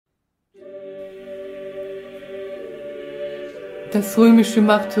Das römische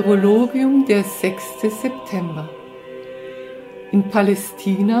Martyrologium, der 6. September. In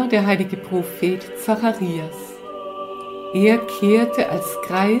Palästina der heilige Prophet Zacharias. Er kehrte als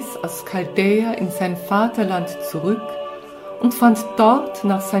Greis aus Chaldäa in sein Vaterland zurück und fand dort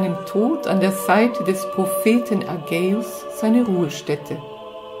nach seinem Tod an der Seite des Propheten Agäus seine Ruhestätte.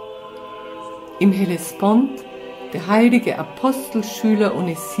 Im Hellespont der heilige Apostelschüler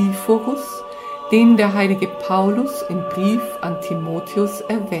Onesiphorus, den der heilige Paulus im Brief an Timotheus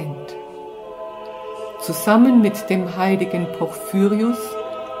erwähnt. Zusammen mit dem heiligen Porphyrius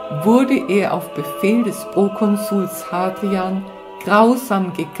wurde er auf Befehl des Prokonsuls Hadrian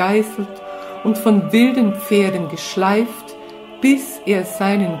grausam gegeißelt und von wilden Pferden geschleift, bis er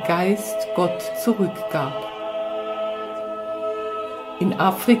seinen Geist Gott zurückgab. In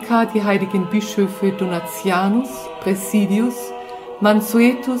Afrika die heiligen Bischöfe Donatianus, Presidius,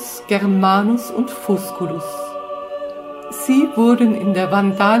 Mansuetus, Germanus und Fusculus. Sie wurden in der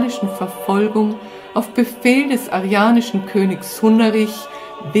vandalischen Verfolgung auf Befehl des arianischen Königs Hunnerich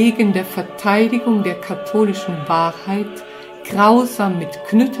wegen der Verteidigung der katholischen Wahrheit grausam mit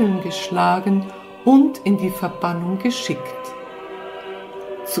Knütteln geschlagen und in die Verbannung geschickt.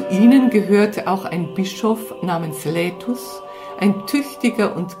 Zu ihnen gehörte auch ein Bischof namens Laetus, ein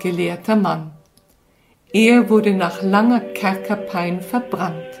tüchtiger und gelehrter Mann. Er wurde nach langer Kerkerpein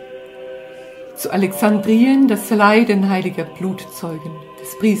verbrannt. Zu Alexandrien das Leiden heiliger Blutzeugen,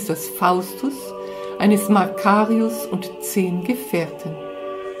 des Priesters Faustus, eines Makarius und 10 Gefährten.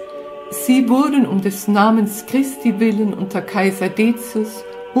 Sie wurden um des Namens Christi willen unter Kaiser Decius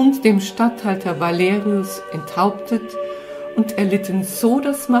und dem Statthalter Valerius enthauptet und erlitten so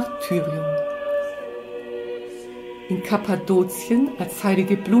das Martyrium. In Kappadokien als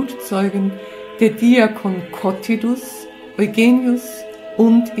heilige Blutzeugen der Diakon Cottidus, Eugenius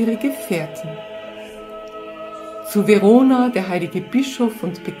und ihre Gefährten. Zu Verona der heilige Bischof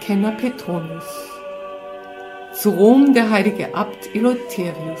und Bekenner Petronius. Zu Rom der heilige Abt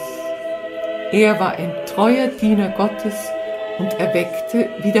Eleutherius. Er war ein treuer Diener Gottes und erweckte,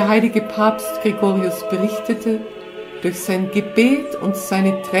 wie der heilige Papst Gregorius berichtete, durch sein Gebet und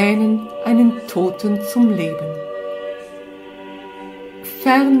seine Tränen einen Toten zum Leben.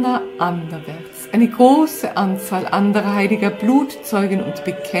 Ferner anderwärts eine große Anzahl anderer heiliger Blutzeugen und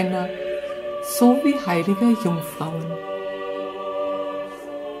Bekenner sowie heiliger Jungfrauen.